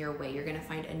coming your way. You're going to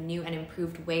find a new and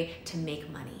improved way to make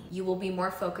money. You will be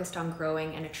more focused on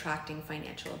growing and attracting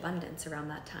financial abundance around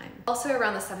that time. Also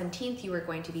around the 17th, you are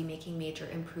going to be making major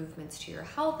improvements to your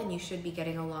health, and you should be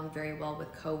getting along very well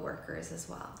with co-workers as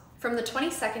well. From the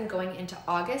 22nd going into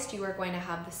August, you are going to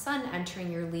have the Sun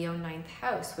entering your Leo 9th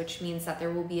house, which means that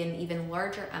there will be an even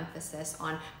larger emphasis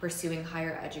on pursuing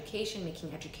higher education,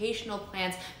 making educational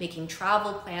plans, making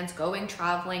travel plans, going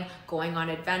traveling, going on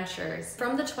adventures.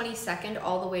 From the 22nd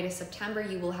all the way to September,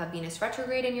 you will have Venus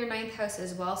retrograde in your 9th house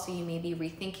as well, so you may be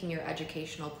rethinking your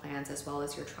educational plans as well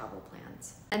as your travel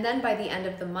plans. And then by the end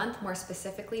of the month, more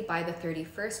specifically by the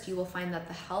 31st, you will find that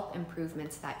the health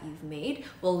improvements that you've made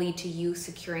will lead to you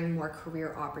securing more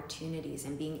career opportunities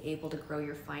and being able to grow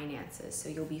your finances. So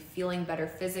you'll be feeling better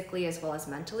physically as well as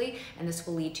mentally, and this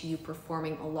will lead to you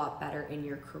performing a lot better in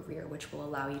your career, which will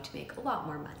allow you to make a lot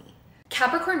more money.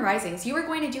 Capricorn risings, you are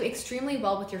going to do extremely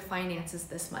well with your finances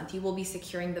this month. You will be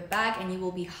securing the bag and you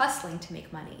will be hustling to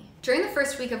make money. During the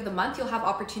first week of the month, you'll have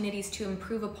opportunities to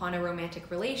improve upon a romantic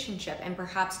relationship and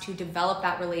perhaps to develop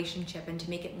that relationship and to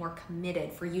make it more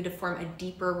committed, for you to form a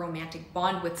deeper romantic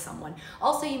bond with someone.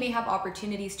 Also, you may have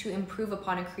opportunities to improve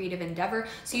upon a creative endeavor,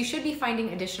 so you should be finding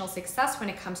additional success when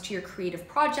it comes to your creative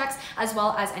projects as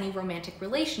well as any romantic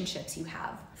relationships you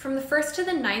have. From the 1st to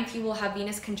the 9th, you will have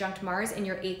Venus conjunct Mars in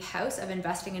your 8th house of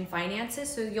investing in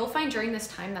finances. So you'll find during this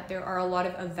time that there are a lot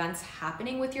of events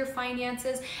happening with your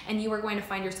finances, and you are going to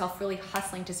find yourself really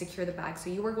hustling to secure the bag. So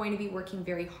you are going to be working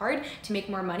very hard to make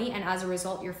more money, and as a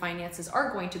result, your finances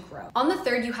are going to grow. On the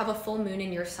 3rd, you have a full moon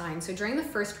in your sign. So during the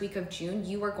first week of June,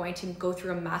 you are going to go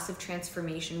through a massive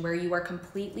transformation where you are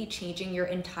completely changing your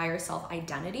entire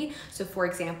self-identity. So for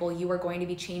example, you are going to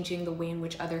be changing the way in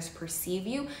which others perceive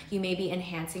you. You may be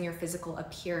enhancing your physical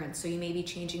appearance. So you may be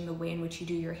changing the way in which you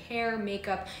do your hair,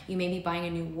 makeup, you may be buying a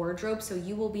new wardrobe. So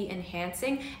you will be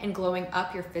enhancing and glowing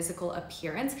up your physical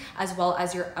appearance as well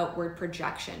as your outward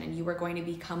projection, and you are going to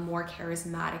become more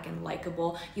charismatic and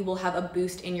likable. You will have a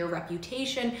boost in your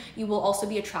reputation. You will also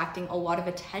be attracting a lot of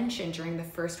attention during the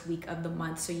first week of the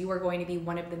month. So you are going to be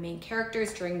one of the main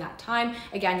characters during that time.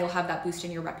 Again, you'll have that boost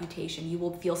in your reputation. You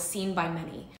will feel seen by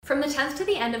many. From the 10th to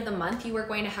the end of the month, you are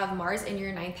going to have Mars in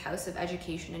your 9th house of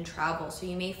education and travel. So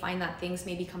you may find that things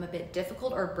may become a bit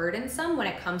difficult or burdensome when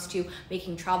it comes to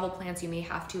making travel plans. You may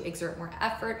have to exert more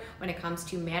effort when it comes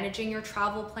to managing your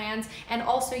travel plans. And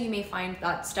also you may find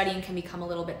that studying can become a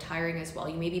little bit tiring as well.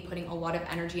 You may be putting a lot of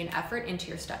energy and effort into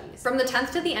your studies. From the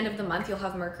 10th to the end of the month, you'll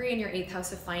have Mercury in your 8th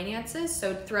house of finances.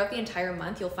 So throughout the entire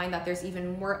month, you'll find that there's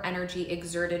even more energy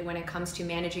exerted when it comes to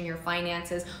managing your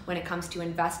finances, when it comes to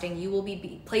investing. You will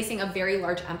be placing a very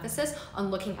large emphasis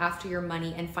on looking after your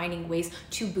money and finding ways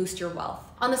to boost your wealth.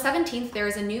 On the 17th, there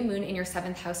is a new moon in your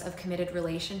 7th house of of committed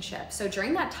relationships. So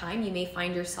during that time, you may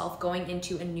find yourself going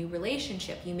into a new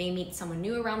relationship. You may meet someone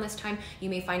new around this time. You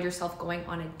may find yourself going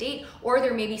on a date, or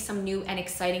there may be some new and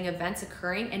exciting events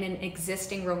occurring in an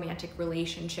existing romantic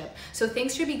relationship. So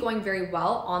things should be going very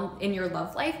well in your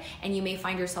love life, and you may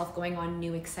find yourself going on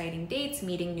new exciting dates,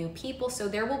 meeting new people. So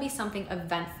there will be something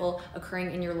eventful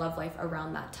occurring in your love life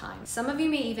around that time. Some of you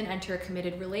may even enter a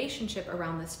committed relationship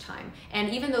around this time. And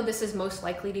even though this is most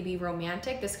likely to be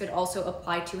romantic, this could also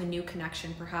apply to a new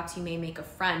connection. Perhaps you may make a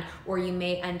friend, or you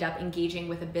may end up engaging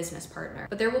with a business partner.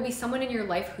 But there will be someone in your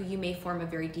life who you may form a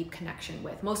very deep connection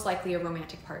with, most likely a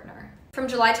romantic partner. From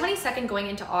July 22nd going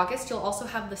into August, you'll also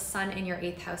have the sun in your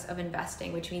 8th house of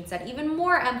investing, which means that even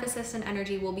more emphasis and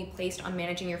energy will be placed on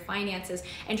managing your finances.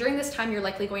 And during this time, you're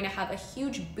likely going to have a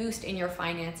huge boost in your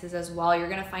finances as well. You're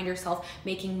going to find yourself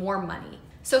making more money.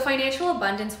 So financial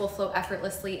abundance will flow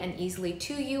effortlessly and easily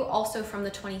to you. Also from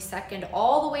the 22nd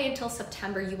all the way until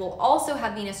September, you will also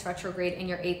have Venus retrograde in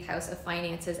your 8th house of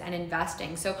finances and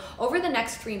investing. So over the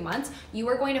next 3 months, you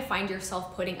are going to find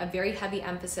yourself putting a very heavy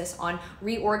emphasis on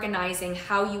reorganizing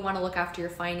how you want to look after your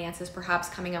finances, perhaps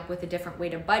coming up with a different way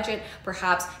to budget,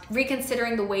 perhaps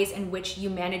reconsidering the ways in which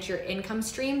you manage your income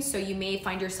streams. So you may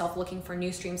find yourself looking for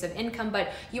new streams of income, but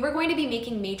you are going to be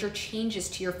making major changes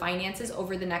to your finances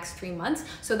over the next 3 months,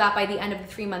 so that by the end of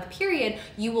the 3-month period,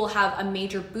 you will have a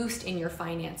major boost in your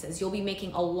finances. You'll be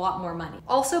making a lot more money.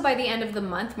 Also, by the end of the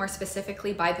month, more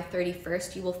specifically by the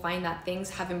 31st, you will find that things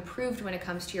have improved when it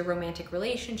comes to your romantic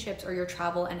relationships or your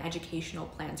travel and educational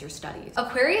plans, your studies.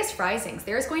 Aquarius risings,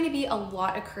 there's going to be a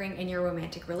lot occurring in your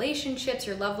romantic relationships.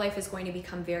 Your love life is going to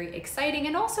become very exciting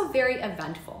and also very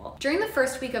eventful. During the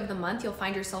first week of the month, you'll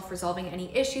find yourself resolving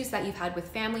any issues that you've had with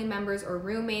family members or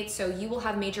roommates, so you will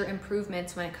have major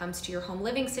improvements when it comes to your home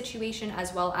living situation,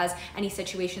 as well as any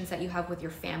situations that you have with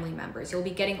your family members. You'll be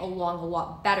getting along a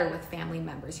lot better with family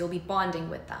members. You'll be bonding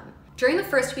with them. During the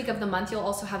first week of the month, you'll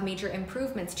also have major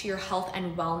improvements to your health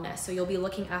and wellness. So you'll be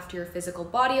looking after your physical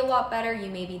body a lot better.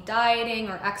 You may be dieting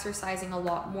or exercising a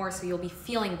lot more, so you'll be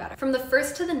feeling better. From the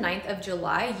 1st to the 9th of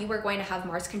July, you are going to have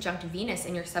Mars conjunct Venus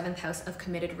in your 7th house of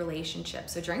committed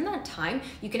relationships. So during that time,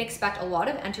 you can expect a lot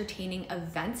of entertaining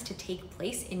events to take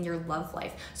place in your love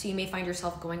life. So you may find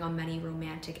yourself going on many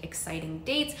romantic, exciting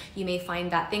dates. You may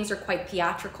find that things are quite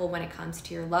theatrical when it comes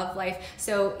to your love life.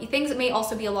 So things may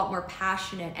also be a lot more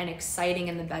passionate and exciting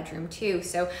in the bedroom too.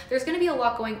 So there's going to be a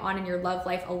lot going on in your love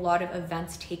life, a lot of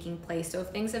events taking place. So if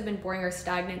things have been boring or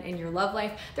stagnant in your love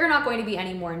life, they're not going to be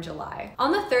any more in July.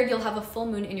 On the 3rd, you'll have a full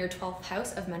moon in your 12th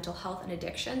house of mental health and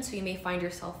addiction. So you may find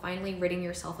yourself finally ridding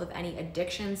yourself of any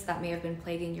addictions that may have been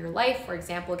plaguing your life. For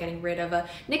example, getting rid of a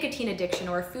nicotine addiction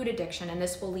or a food addiction, and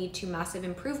this will lead to massive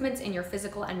improvements in your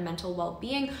physical and mental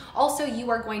well-being. Also, you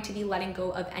are going to be letting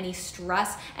go of any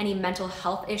stress, any mental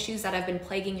health issues that have been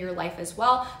plaguing your life as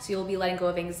well. So you'll be letting go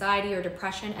of anxiety or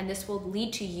depression, and this will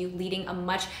lead to you leading a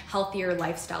much healthier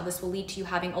lifestyle. This will lead to you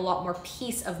having a lot more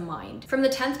peace of mind. From the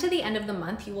 10th to the end of the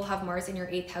month, you will have Mars in your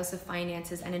 8th house of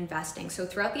finances and investing. So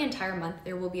throughout the entire month,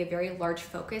 there will be a very large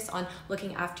focus on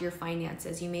looking after your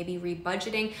finances. You may be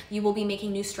rebudgeting. You will be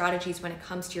making new strategies when it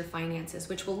comes to your finances,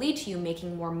 which will lead to you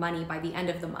making more money by the end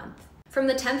of the month. From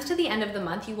the 10th to the end of the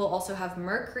month, you will also have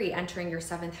Mercury entering your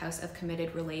 7th house of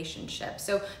committed relationships.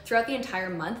 So throughout the entire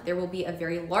month, there will be a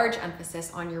very large emphasis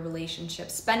on your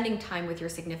relationship, spending time with your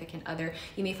significant other.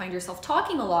 You may find yourself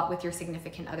talking a lot with your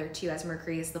significant other too, as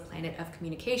Mercury is the planet of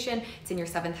communication. It's in your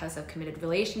 7th house of committed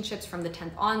relationships from the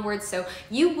 10th onwards. So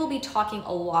you will be talking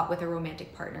a lot with a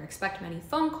romantic partner. Expect many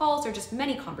phone calls or just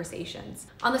many conversations.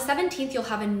 On the 17th, you'll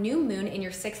have a new moon in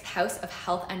your 6th house of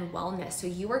health and wellness. So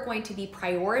you are going to be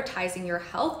prioritizing your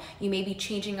health. You may be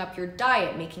changing up your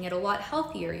diet, making it a lot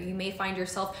healthier. You may find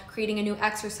yourself creating a new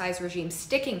exercise regime,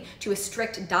 sticking to a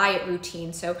strict diet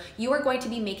routine. So you are going to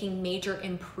be making major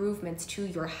improvements to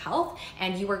your health,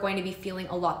 and you are going to be feeling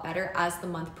a lot better as the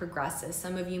month progresses.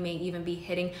 Some of you may even be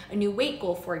hitting a new weight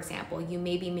goal, for example. You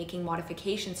may be making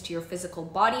modifications to your physical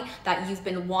body that you've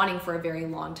been wanting for a very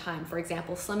long time. For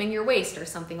example, slimming your waist or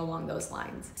something along those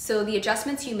lines. So the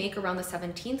adjustments you make around the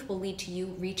 17th will lead to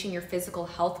you reaching your physical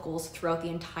health goals throughout the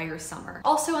entire summer.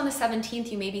 Also on the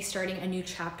 17th, you may be starting a new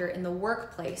chapter in the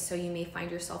workplace. So you may find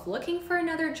yourself looking for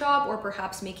another job, or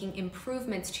perhaps making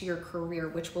improvements to your career,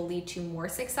 which will lead to more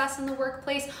success in the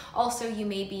workplace. Also, you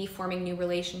may be forming new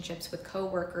relationships with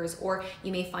coworkers, or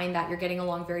you may find that you're getting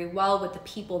along very well with the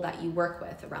people that you work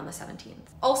with around the 17th.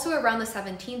 Also around the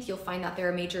 17th, you'll find that there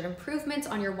are major improvements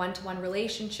on your one-to-one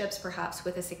relationships, perhaps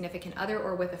with a significant other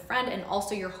or with a friend, and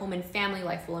also your home and family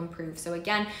life will improve. So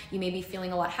again, you may be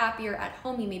feeling a lot happier happier at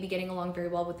home. You may be getting along very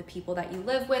well with the people that you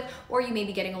live with, or you may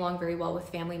be getting along very well with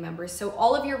family members. So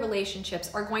all of your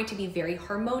relationships are going to be very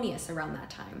harmonious around that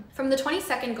time. From the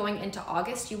 22nd going into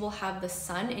August, you will have the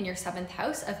sun in your 7th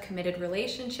house of committed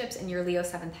relationships in your Leo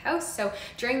 7th house. So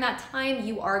during that time,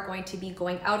 you are going to be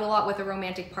going out a lot with a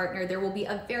romantic partner. There will be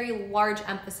a very large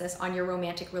emphasis on your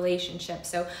romantic relationship.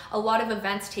 So a lot of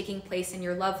events taking place in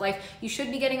your love life. You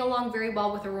should be getting along very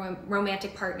well with a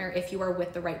romantic partner if you are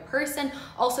with the right person.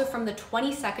 Also from the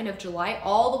 22nd of July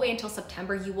all the way until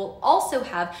September, you will also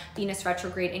have Venus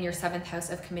retrograde in your 7th house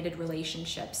of committed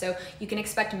relationships. So you can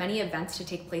expect many events to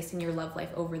take place in your love life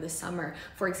over the summer.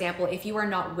 For example, if you are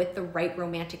not with the right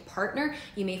romantic partner,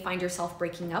 you may find yourself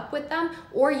breaking up with them,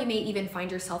 or you may even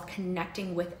find yourself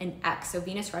connecting with an ex. So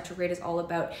Venus retrograde is all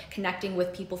about connecting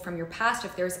with people from your past.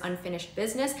 If there's unfinished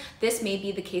business, this may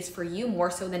be the case for you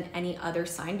more so than any other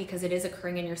sign because it is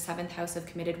occurring in your 7th house of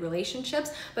committed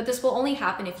relationships, but this will only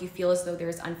happen if you feel as though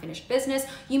there's unfinished business.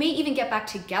 You may even get back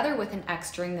together with an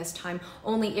ex during this time,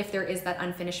 only if there is that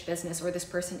unfinished business or this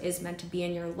person is meant to be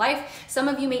in your life. Some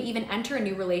of you may even enter a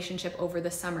new relationship over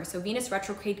the summer. So Venus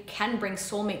retrograde can bring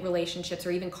soulmate relationships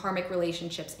or even karmic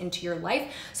relationships into your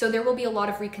life. So there will be a lot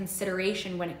of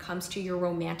reconsideration when it comes to your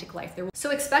romantic life. So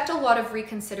expect a lot of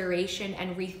reconsideration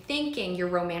and rethinking your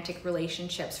romantic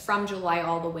relationships from July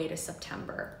all the way to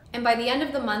September. And by the end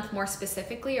of the month, more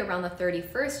specifically around the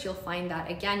 31st, you'll find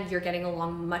that again, you're getting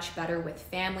along much better with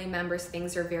family members.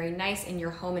 Things are very nice in your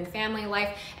home and family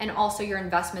life. And also your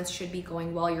investments should be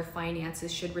going well. Your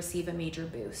finances should receive a major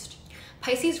boost.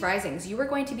 Pisces risings, you are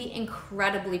going to be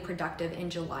incredibly productive in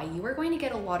July. You are going to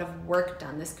get a lot of work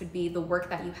done. This could be the work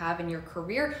that you have in your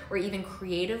career or even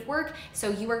creative work. So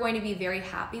you are going to be very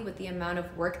happy with the amount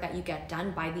of work that you get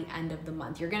done by the end of the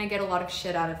month. You're going to get a lot of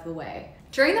shit out of the way.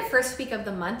 During the first week of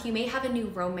the month, you may have a new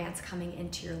romance coming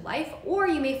into your life, or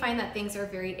you may find that things are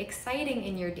very exciting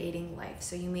in your dating life.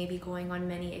 So you may be going on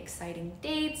many exciting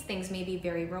dates. Things may be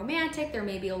very romantic. There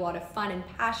may be a lot of fun and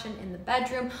passion in the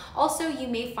bedroom. Also, you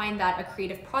may find that a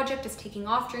creative project is taking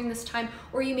off during this time,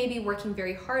 or you may be working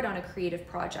very hard on a creative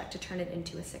project to turn it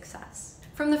into a success.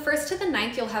 From the 1st to the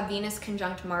 9th, you'll have Venus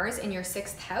conjunct Mars in your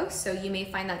 6th house. So you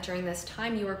may find that during this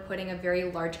time, you are putting a very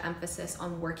large emphasis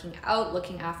on working out,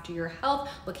 looking after your health,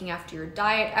 looking after your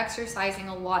diet, exercising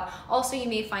a lot. Also, you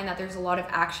may find that there's a lot of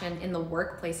action in the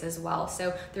workplace as well.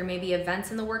 So there may be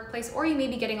events in the workplace, or you may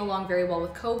be getting along very well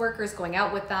with coworkers, going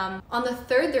out with them. On the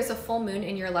 3rd, there's a full moon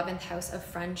in your 11th house of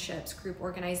friendships, group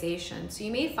organization. So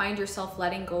you may find yourself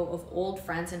letting go of old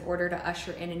friends in order to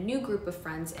usher in a new group of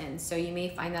friends in. So you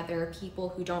may find that there are people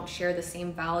who don't share the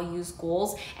same values,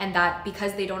 goals, and that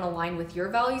because they don't align with your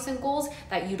values and goals,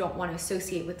 that you don't want to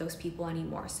associate with those people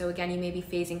anymore. So again, you may be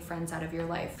phasing friends out of your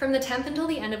life. From the 10th until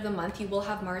the end of the month, you will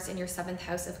have Mars in your 7th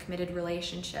house of committed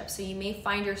relationships. So you may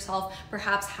find yourself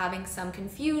perhaps having some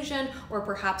confusion or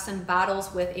perhaps some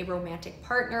battles with a romantic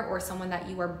partner or someone that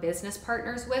you are business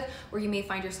partners with, or you may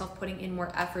find yourself putting in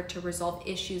more effort to resolve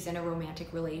issues in a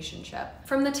romantic relationship.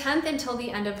 From the 10th until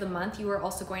the end of the month, you are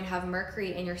also going to have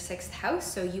Mercury in your 6th house.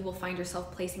 So you will find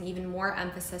yourself placing even more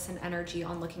emphasis and energy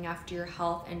on looking after your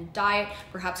health and diet,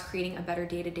 perhaps creating a better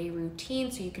day-to-day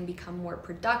routine so you can become more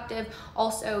productive.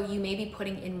 Also, you may be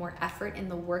putting in more effort in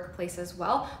the workplace as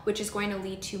well, which is going to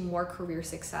lead to more career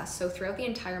success. So throughout the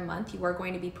entire month, you are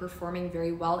going to be performing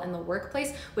very well in the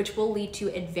workplace, which will lead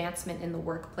to advancement in the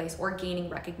workplace or gaining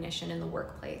recognition in the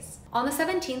workplace. On the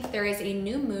 17th, there is a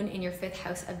new moon in your 5th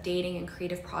house of dating and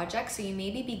creative projects. So you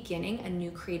may be beginning a new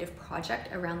creative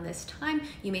project around this time.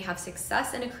 You may have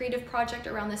success in a creative project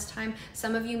around this time.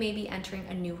 Some of you may be entering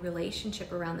a new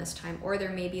relationship around this time, or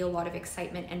there may be a lot of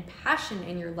excitement and passion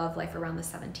in your love life around the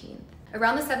 17th.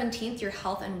 Around the 17th, your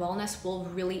health and wellness will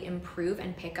really improve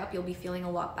and pick up. You'll be feeling a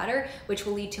lot better, which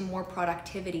will lead to more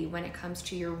productivity when it comes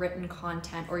to your written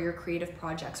content or your creative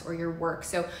projects or your work.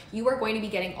 So you are going to be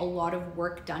getting a lot of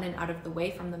work done and out of the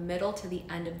way from the middle to the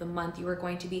end of the month. You are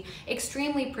going to be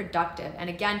extremely productive. And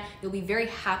again, you'll be very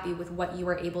happy with what you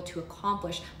are able to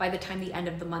accomplish by the time the end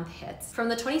of the month hits. From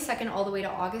the 22nd all the way to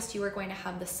August, you are going to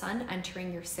have the sun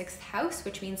entering your 6th house,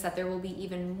 which means that there will be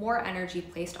even more energy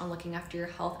placed on looking after your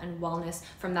health and wellness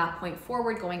from that point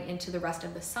forward going into the rest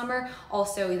of the summer.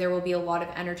 Also, there will be a lot of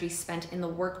energy spent in the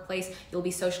workplace. You'll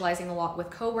be socializing a lot with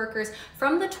coworkers.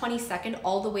 From the 22nd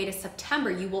all the way to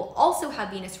September, you will also have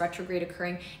Venus retrograde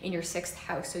occurring in your 6th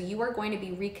house. So you are going to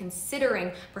be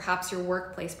reconsidering perhaps your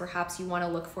workplace. Perhaps you want to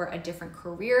look for a different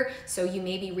career. So you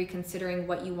may be reconsidering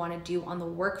what you want to do on the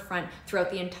work front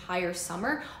throughout the entire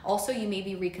summer. Also, you may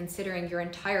be reconsidering your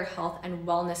entire health and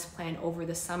wellness plan over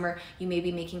the summer. You may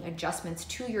be making adjustments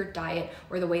to your diet diet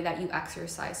or the way that you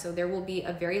exercise. So there will be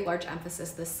a very large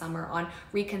emphasis this summer on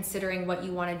reconsidering what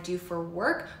you want to do for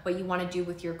work, what you want to do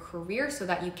with your career, so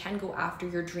that you can go after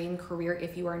your dream career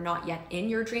if you are not yet in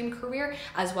your dream career,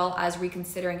 as well as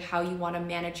reconsidering how you want to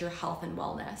manage your health and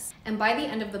wellness. And by the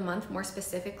end of the month, more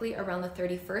specifically around the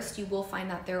 31st, you will find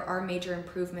that there are major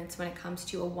improvements when it comes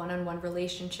to a one-on-one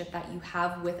relationship that you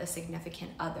have with a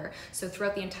significant other. So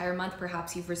throughout the entire month,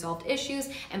 perhaps you've resolved issues,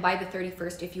 and by the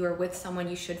 31st, if you are with someone,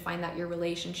 you should find that your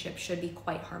relationship should be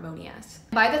quite harmonious.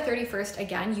 By the 31st,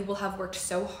 again, you will have worked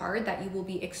so hard that you will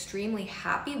be extremely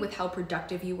happy with how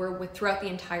productive you were throughout the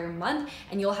entire month,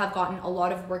 and you'll have gotten a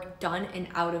lot of work done and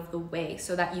out of the way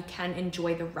so that you can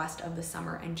enjoy the rest of the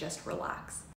summer and just relax.